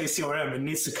time I say CRM, it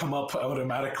needs to come up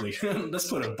automatically. Let's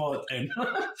put a bot in.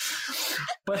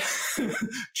 But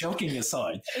joking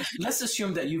aside, let's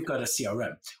assume that you've got a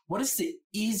CRM. What is the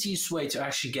easiest way to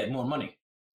actually get more money?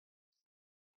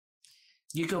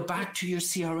 You go back to your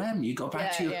CRM. You go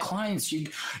back to your clients. You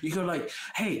go like,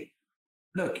 hey,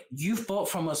 look, you've bought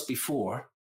from us before.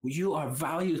 You are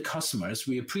valued customers.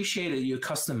 We appreciated your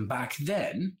custom back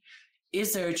then.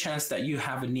 Is there a chance that you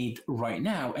have a need right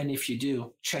now? And if you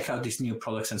do, check out these new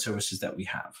products and services that we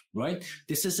have, right?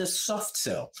 This is a soft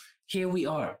sell. Here we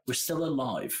are. We're still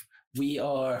alive. We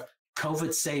are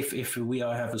COVID safe if we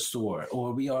have a store,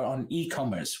 or we are on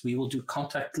e-commerce. We will do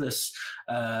contactless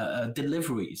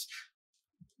deliveries.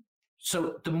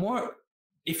 So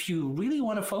if you really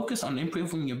want to focus on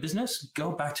improving your business,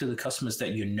 go back to the customers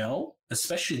that you know,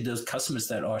 especially those customers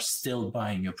that are still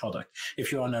buying your product.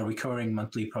 If you're on a recurring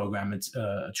monthly program, it's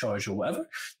charge or whatever,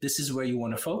 this is where you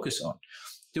want to focus on.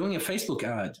 Doing a Facebook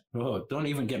ad, don't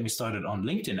even get me started on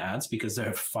LinkedIn ads, because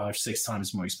they're 5-6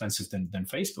 times more expensive than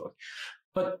Facebook.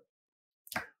 But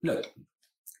look,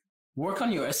 work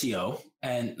on your SEO,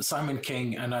 and Simon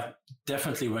King, and I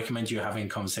definitely recommend you having a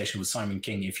conversation with Simon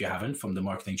King if you haven't, from the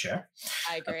Marketing Chair.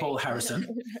 I agree. Paul Harrison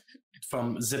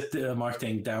from Zip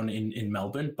Marketing down in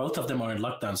Melbourne. Both of them are in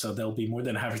lockdown, so they'll be more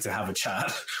than happy to have a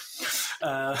chat.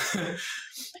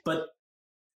 But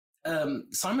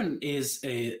Simon is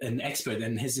an expert,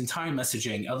 and his entire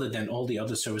messaging, other than all the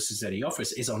other services that he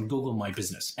offers, is on Google My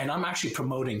Business. And I'm actually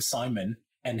promoting Simon,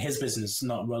 and his business is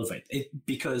not relevant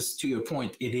because, to your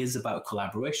point, it is about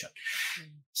collaboration.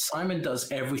 Simon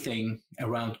does everything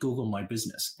around Google My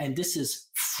Business, and this is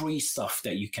free stuff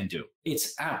that you can do.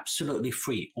 It's absolutely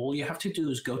free. All you have to do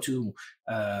is go to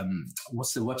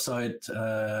what's the website?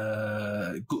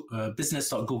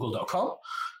 Business.google.com.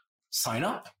 Sign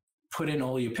up. Put in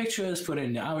all your pictures, put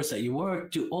in the hours that you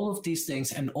work, do all of these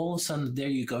things, and all of a sudden, there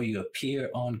you go, you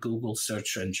appear on Google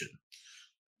search engine.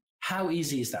 How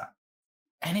easy is that?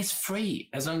 And it's free,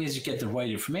 as long as you get the right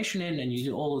information in and you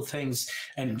do all the things,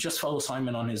 and just follow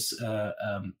Simon on his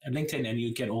LinkedIn, and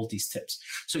you get all these tips.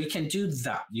 So you can do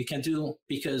that. You can do,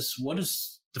 because what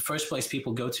is the first place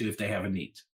people go to if they have a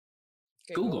need?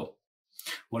 Google.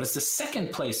 What is the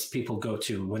second place people go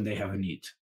to when they have a need?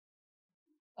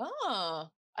 Oh,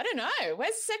 I don't know.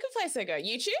 Where's the second place they go?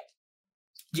 YouTube?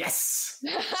 Yes.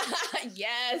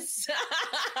 Yes.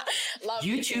 Love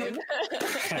YouTube.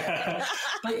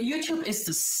 But YouTube is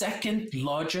the second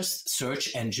largest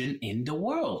search engine in the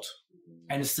world.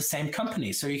 And it's the same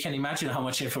company. So you can imagine how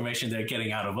much information they're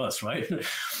getting out of us, right?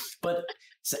 But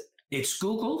it's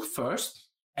Google first,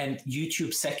 and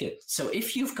YouTube second. So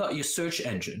if you've got your search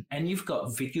engine and you've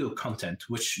got video content,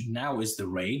 which now is the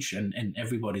rage and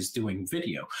everybody's doing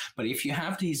video, but if you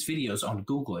have these videos on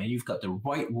Google and you've got the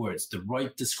right words, the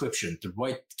right description, the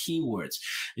right keywords,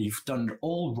 and you've done it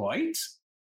all right,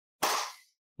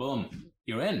 boom,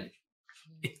 you're in.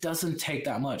 It doesn't take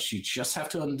that much. You just have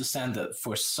to understand that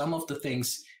for some of the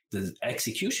things, the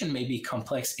execution may be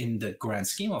complex in the grand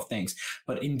scheme of things,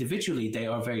 but individually they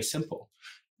are very simple.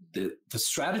 The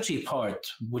strategy part,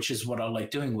 which is what I like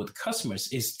doing with customers,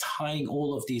 is tying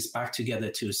all of these back together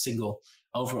to a single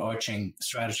overarching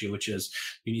strategy, which is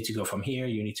you need to go from here,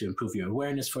 you need to improve your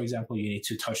awareness, for example, you need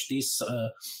to touch these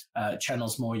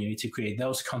channels more, you need to create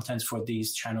those contents for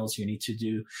these channels, you need to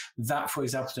do that, for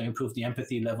example, to improve the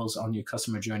empathy levels on your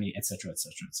customer journey, etc.,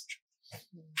 etc., etc.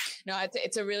 No,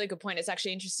 it's a really good point. It's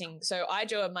actually interesting. So I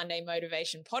do a Monday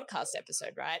motivation podcast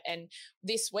episode, right? And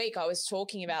this week I was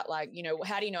talking about how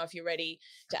do you know if you're ready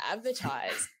to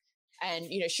advertise? And,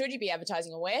 should you be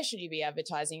advertising or where should you be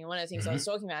advertising? And one of the things I was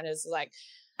talking about is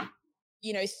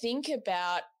think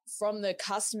about from the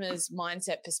customer's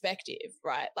mindset perspective,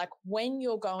 right? Like when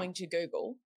you're going to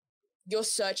Google, you're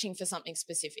searching for something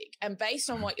specific. And based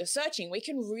on what you're searching, we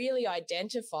can really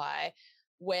identify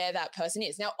where that person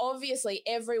is. Now, obviously,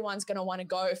 everyone's going to want to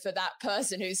go for that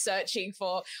person who's searching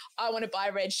for, I want to buy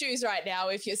red shoes right now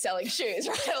if you're selling shoes,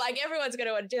 right? Like everyone's going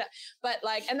to want to do that. But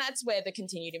and that's where the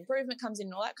continued improvement comes in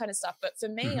and all that kind of stuff. But for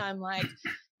me, I'm like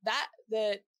that,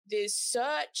 the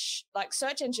search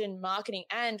engine marketing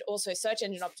and also search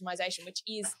engine optimization, which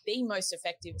is the most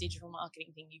effective digital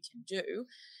marketing thing you can do.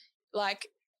 Like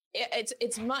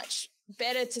it's much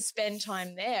better to spend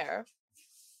time there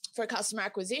for customer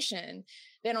acquisition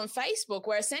than on Facebook,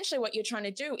 where essentially what you're trying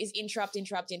to do is interrupt.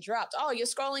 Oh, you're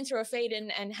scrolling through a feed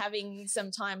and having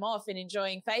some time off and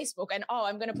enjoying Facebook. And,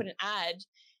 I'm going to put an ad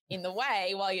in the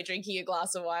way while you're drinking a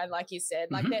glass of wine, like you said.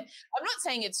 Like that, I'm not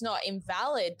saying it's not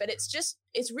invalid, but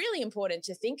it's really important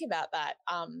to think about that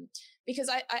because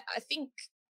I think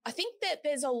that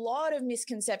there's a lot of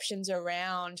misconceptions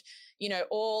around,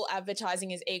 all advertising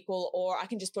is equal, or I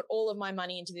can just put all of my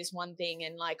money into this one thing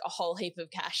and like a whole heap of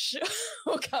cash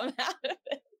will come out of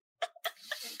it.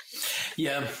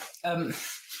 Yeah.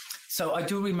 So I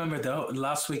do remember though,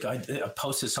 last week I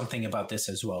posted something about this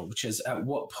as well, which is at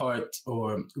what part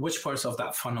or which parts of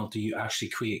that funnel do you actually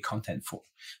create content for?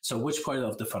 So which part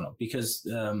of the funnel? Because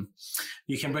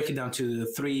you can break it down to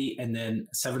 3 and then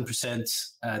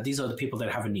 7%. These are the people that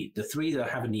have a need. The 3 that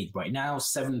have a need right now,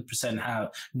 7%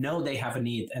 know they have a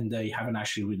need and they haven't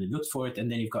actually really looked for it. And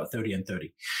then you've got 30 and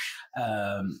 30.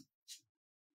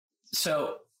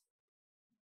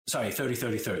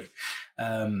 30.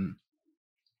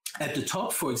 At the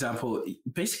top, for example,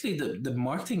 basically the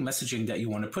marketing messaging that you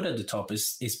want to put at the top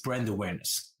is brand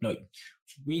awareness. Look,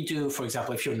 we do, for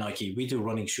example, if you're Nike, we do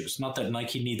running shoes. Not that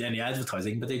Nike need any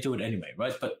advertising, but they do it anyway,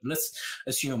 right? But let's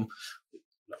assume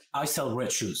I sell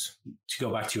red shoes, to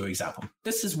go back to your example.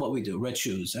 This is what we do, red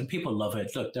shoes, and people love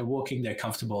it. Look, they're walking, they're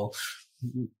comfortable,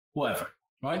 whatever,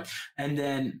 right? And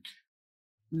then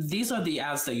these are the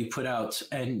ads that you put out,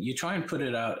 and you try and put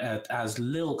it out at as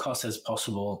little cost as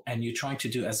possible, and you're trying to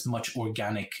do as much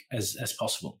organic as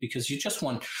possible, because you just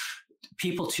want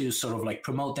people to sort of like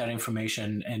promote that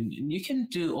information. And you can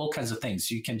do all kinds of things.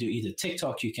 You can do either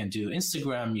TikTok, you can do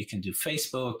Instagram, you can do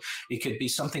Facebook. It could be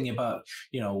something about,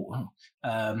 I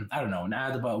don't know, an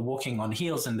ad about walking on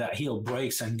heels and that heel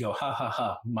breaks and go, ha, ha,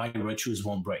 ha, my red shoes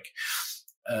won't break.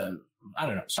 I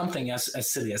don't know, something as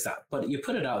silly as that. But you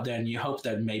put it out there and you hope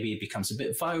that maybe it becomes a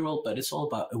bit viral, but it's all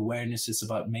about awareness. It's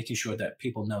about making sure that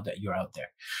people know that you're out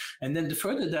there. And then the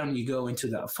further down you go into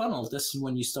that funnel, this is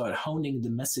when you start honing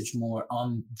the message more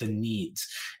on the needs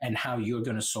and how you're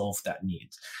going to solve that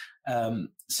need.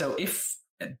 So if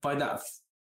by that,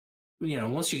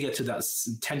 once you get to that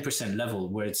 10% level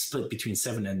where it's split between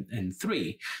 7 and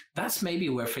 3, that's maybe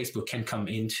where Facebook can come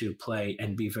into play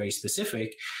and be very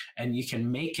specific, and you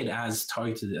can make it as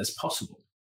targeted as possible.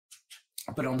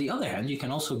 But on the other hand, you can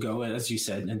also go, as you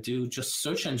said, and do just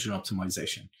search engine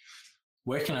optimization.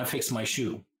 Where can I fix my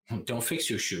shoe? Don't fix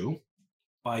your shoe.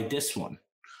 Buy this one.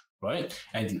 Right?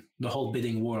 And the whole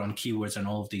bidding war on keywords and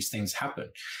all of these things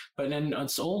happen. But then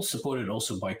it's all supported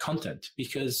also by content,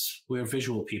 because we're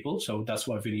visual people. So that's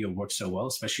why video works so well,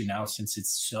 especially now since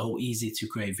it's so easy to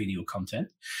create video content.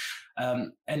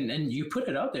 And you put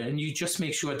it out there and you just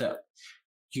make sure that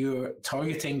you're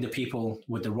targeting the people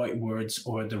with the right words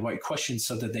or the right questions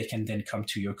so that they can then come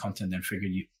to your content and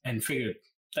figure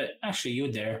that actually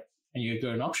you're there and you're a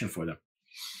good option for them.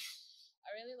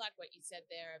 I really like what you said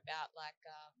there about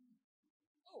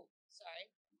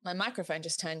My microphone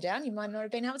just turned down. You might not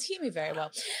have been able to hear me very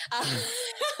well. I'm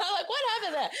like, what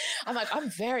happened there? I'm like, I'm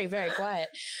very, very quiet.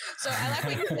 So I like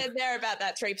what you said there about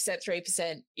that 3%,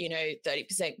 3%,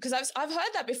 30%. Because I've heard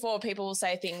that before. People will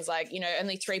say things like,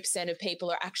 only 3% of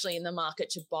people are actually in the market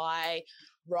to buy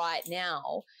right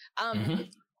now.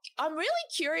 I'm really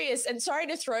curious, and sorry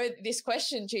to throw this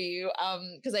question to you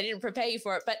because I didn't prepare you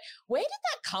for it, but where did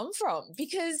that come from?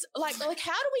 Because like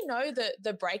how do we know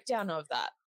the breakdown of that?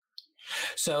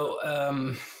 So,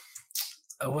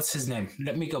 what's his name?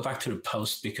 Let me go back to the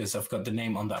post because I've got the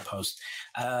name on that post.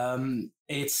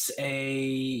 It's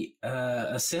a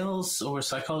sales or a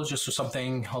psychologist or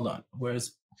something. Hold on.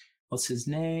 What's his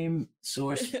name?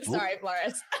 Source. Sorry,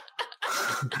 Floris.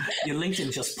 Your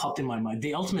LinkedIn just popped in my mind.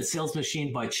 The Ultimate Sales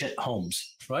Machine by Chet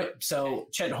Holmes, right? So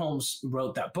Chet Holmes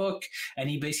wrote that book, and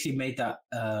he basically made that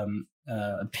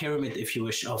pyramid, if you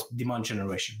wish, of demand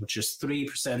generation, which is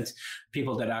 3%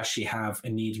 people that actually have a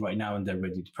need right now and they're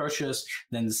ready to purchase.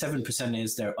 Then the 7%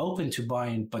 is they're open to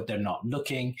buying, but they're not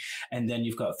looking. And then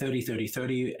you've got 30, 30,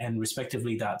 30, and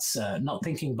respectively, that's not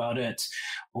thinking about it,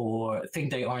 or think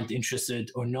they aren't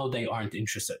interested, or know they aren't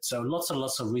interested. So lots and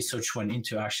lots of research went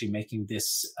into actually making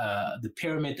this, the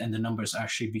pyramid and the numbers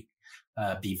actually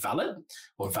be valid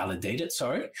or validated,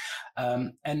 sorry.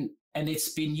 And it's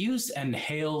been used and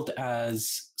hailed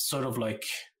as sort of like,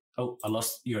 oh, I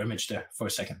lost your image there for a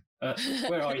second.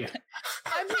 Where are you?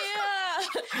 I'm here.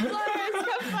 Floris,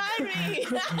 come find me.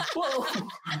 Whoa,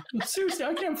 seriously,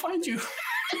 I can't find you.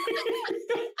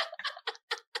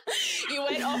 You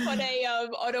went off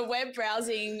on a web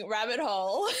browsing rabbit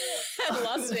hole and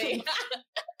lost me.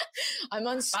 I'm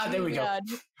on StreamYard. There we go.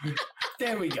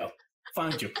 There we go.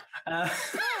 Found you.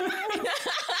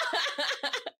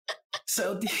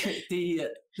 So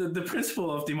the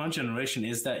principle of demand generation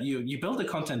is that you build the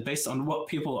content based on what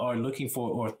people are looking for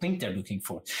or think they're looking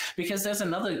for. Because there's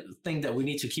another thing that we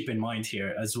need to keep in mind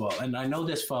here as well. And I know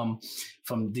this from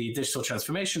the digital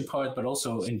transformation part, but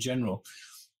also in general.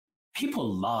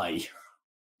 People lie.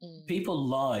 People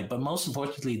lie, but most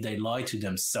importantly, they lie to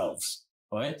themselves,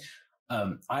 right?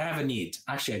 I have a need.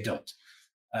 Actually, I don't.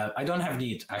 I don't have a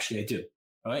need. Actually, I do.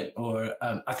 Right? Or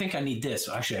I think I need this.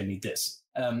 Actually, I need this.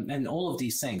 And all of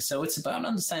these things. So it's about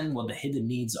understanding what the hidden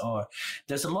needs are.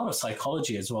 There's a lot of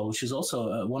psychology as well, which is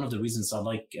also one of the reasons I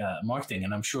like marketing.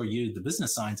 And I'm sure you, the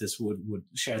business scientist, would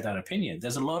share that opinion.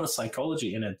 There's a lot of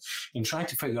psychology in it, in trying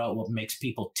to figure out what makes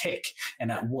people tick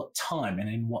and at what time and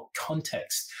in what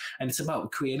context. And it's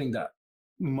about creating that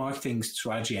marketing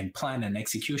strategy and plan and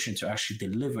execution to actually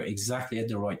deliver exactly at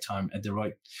the right time, at the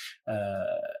right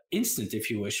instant, if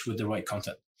you wish, with the right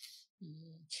content.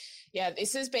 Yeah,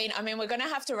 this has been, I mean, we're going to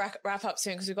have to wrap up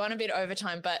soon because we've gone a bit over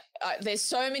time, but there's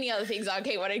so many other things I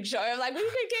keep wanting to show. I'm like, we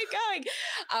can keep going.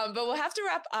 But we'll have to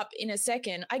wrap up in a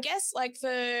second. I guess like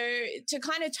to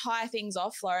kind of tie things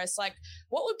off, Floris, like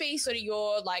what would be sort of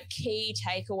your like key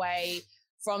takeaway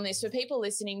from this for people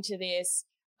listening to this?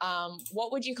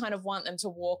 What would you kind of want them to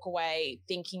walk away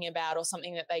thinking about, or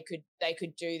something that they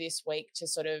could do this week to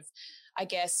sort of, I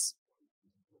guess,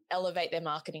 elevate their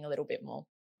marketing a little bit more?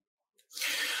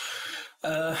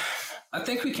 I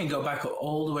think we can go back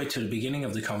all the way to the beginning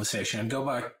of the conversation and go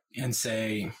back and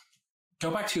say, go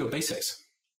back to your basics.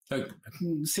 The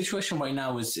situation right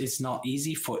now is not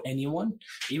easy for anyone.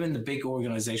 Even the big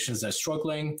organizations that are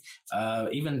struggling,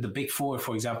 even the big four,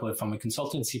 for example, from a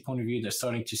consultancy point of view, they're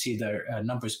starting to see their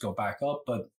numbers go back up,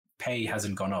 but pay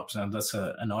hasn't gone up. So that's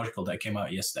an article that came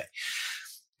out yesterday.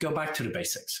 Go back to the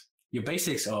basics. Your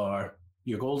basics are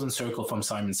your golden circle from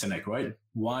Simon Sinek, right?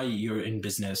 Why you're in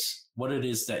business, what it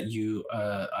is that you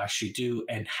actually do,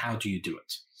 and how do you do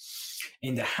it.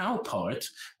 In the how part,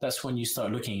 that's when you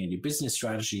start looking at your business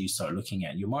strategy, you start looking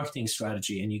at your marketing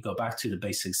strategy, and you go back to the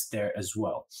basics there as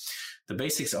well. The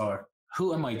basics are,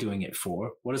 who am I doing it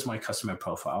for? What is my customer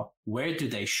profile? Where do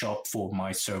they shop for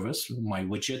my service, my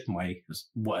widget, my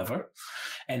whatever?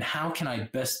 And how can I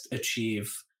best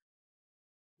achieve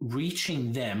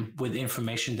reaching them with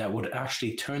information that would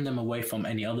actually turn them away from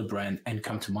any other brand and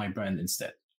come to my brand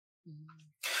instead?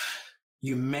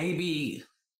 You may be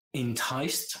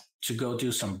enticed to go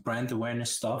do some brand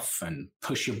awareness stuff and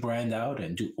push your brand out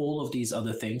and do all of these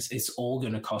other things. It's all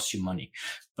going to cost you money,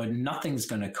 but nothing's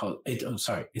going to cost it.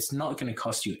 It's not going to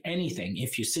cost you anything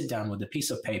if you sit down with a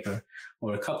piece of paper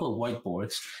or a couple of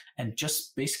whiteboards and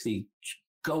just basically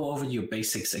go over your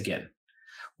basics again.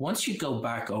 Once you go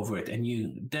back over it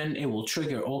then it will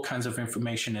trigger all kinds of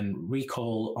information and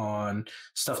recall on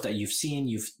stuff that you've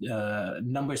seen,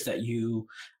 numbers that you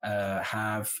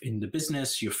have in the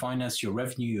business, your finance, your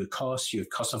revenue, your cost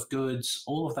of goods,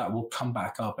 all of that will come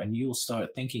back up and you'll start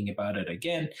thinking about it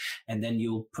again. And then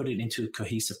you'll put it into a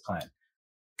cohesive plan.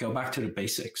 Go back to the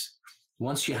basics.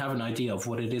 Once you have an idea of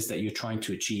what it is that you're trying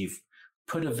to achieve,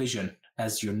 put a vision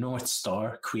as your North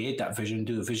Star, create that vision,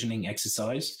 do a visioning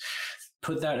exercise,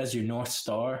 put that as your North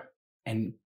Star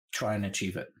and try and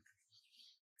achieve it.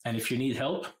 And if you need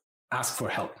help, ask for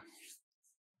help.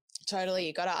 Totally.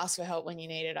 You got to ask for help when you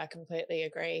need it. I completely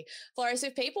agree. Floris,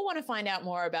 if people want to find out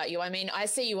more about you, I mean, I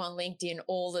see you on LinkedIn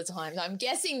all the time. I'm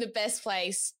guessing the best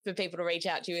place for people to reach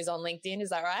out to you is on LinkedIn. Is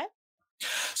that right?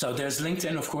 So there's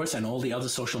LinkedIn, of course, and all the other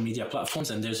social media platforms.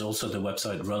 And there's also the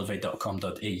website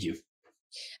relevate.com.au.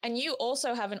 And you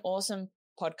also have an awesome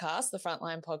podcast, the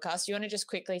Frontline podcast. Do you want to just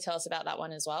quickly tell us about that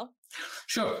one as well?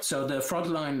 Sure. So the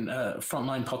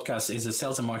Frontline podcast is a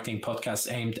sales and marketing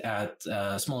podcast aimed at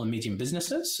small and medium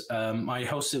businesses. I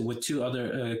host it with two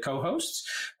other co-hosts,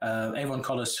 Avon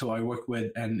Collis, who I work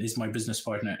with and is my business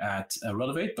partner at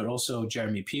Relevate, but also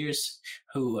Jeremy Pierce,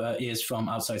 who is from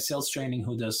Outside Sales Training,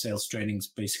 who does sales trainings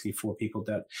basically for people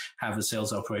that have a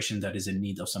sales operation that is in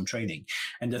need of some training.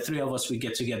 And the three of us, we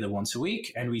get together once a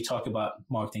week and we talk about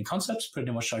marketing concepts,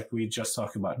 pretty much like we just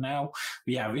talked about now.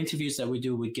 We have interviews that we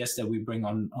do with guests that we bring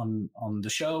on the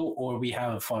show, or we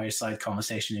have a fireside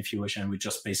conversation if you wish, and we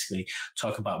just basically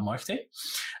talk about marketing.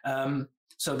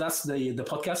 So that's the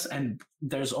podcast. And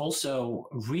there's also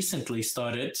recently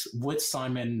started with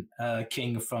Simon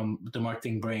King from The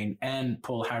Marketing Brain and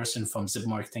Paul Harrison from Zip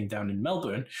Marketing down in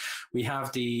Melbourne. We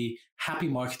have the Happy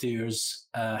Marketers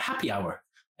Happy Hour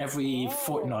every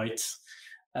fortnight,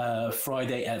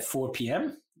 Friday at 4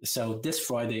 p.m. So this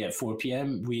Friday at 4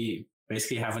 p.m., we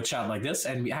basically have a chat like this,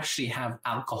 and we actually have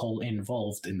alcohol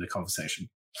involved in the conversation.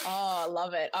 Oh, I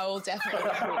love it. I will definitely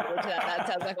look forward to that. That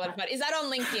sounds like a lot of fun. Is that on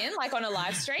LinkedIn, like on a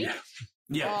live stream?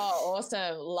 Yeah. Oh,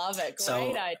 awesome. Love it.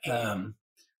 Great idea.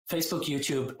 Facebook,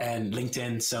 YouTube, and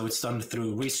LinkedIn. So it's done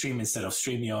through Restream instead of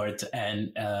StreamYard,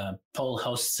 and Paul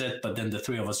hosts it, but then the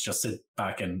three of us just sit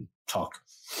back and talk.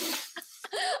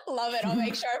 Love it. I'll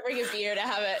make sure I bring a beer to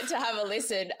have a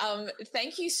listen.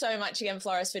 Thank you so much again,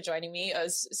 Floris, for joining me. It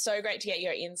was so great to get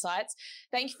your insights.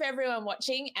 Thank you for everyone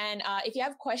watching. And if you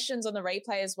have questions on the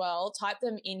replay as well, type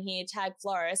them in here, tag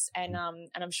Floris, and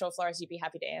I'm sure, Floris, you'd be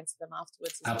happy to answer them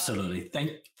afterwards. Absolutely. Well.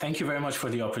 Thank you very much for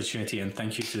the opportunity, and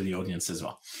thank you to the audience as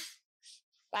well.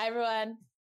 Bye, everyone.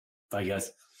 Bye,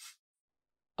 guys.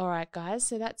 All right, guys.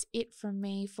 So that's it from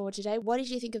me for today. What did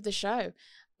you think of the show?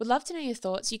 Would love to know your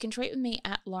thoughts. You can tweet with me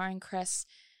at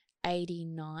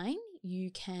LaurenCress89.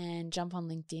 You can jump on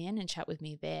LinkedIn and chat with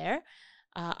me there.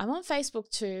 I'm on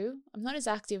Facebook too. I'm not as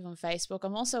active on Facebook.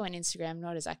 I'm also on Instagram,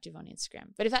 not as active on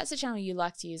Instagram. But if that's the channel you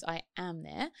like to use, I am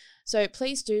there. So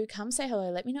please do come say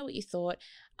hello. Let me know what you thought.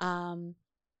 And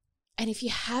if you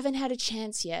haven't had a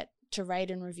chance yet to rate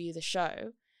and review the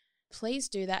show, please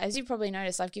do that. As you probably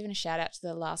noticed, I've given a shout out to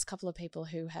the last couple of people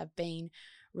who have been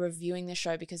reviewing the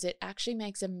show, because it actually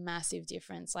makes a massive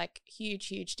difference, like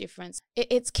huge difference.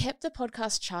 It's kept the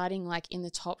podcast charting like in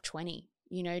the top 20,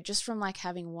 you know, just from like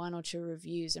having 1 or 2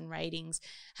 reviews and ratings,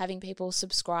 having people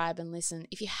subscribe and listen.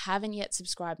 If you haven't yet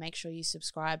subscribed, make sure you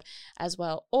subscribe as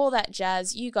well. All that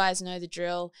jazz. You guys know the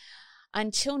drill.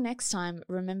 Until next time,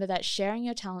 remember that sharing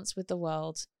your talents with the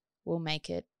world will make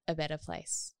it a better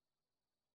place.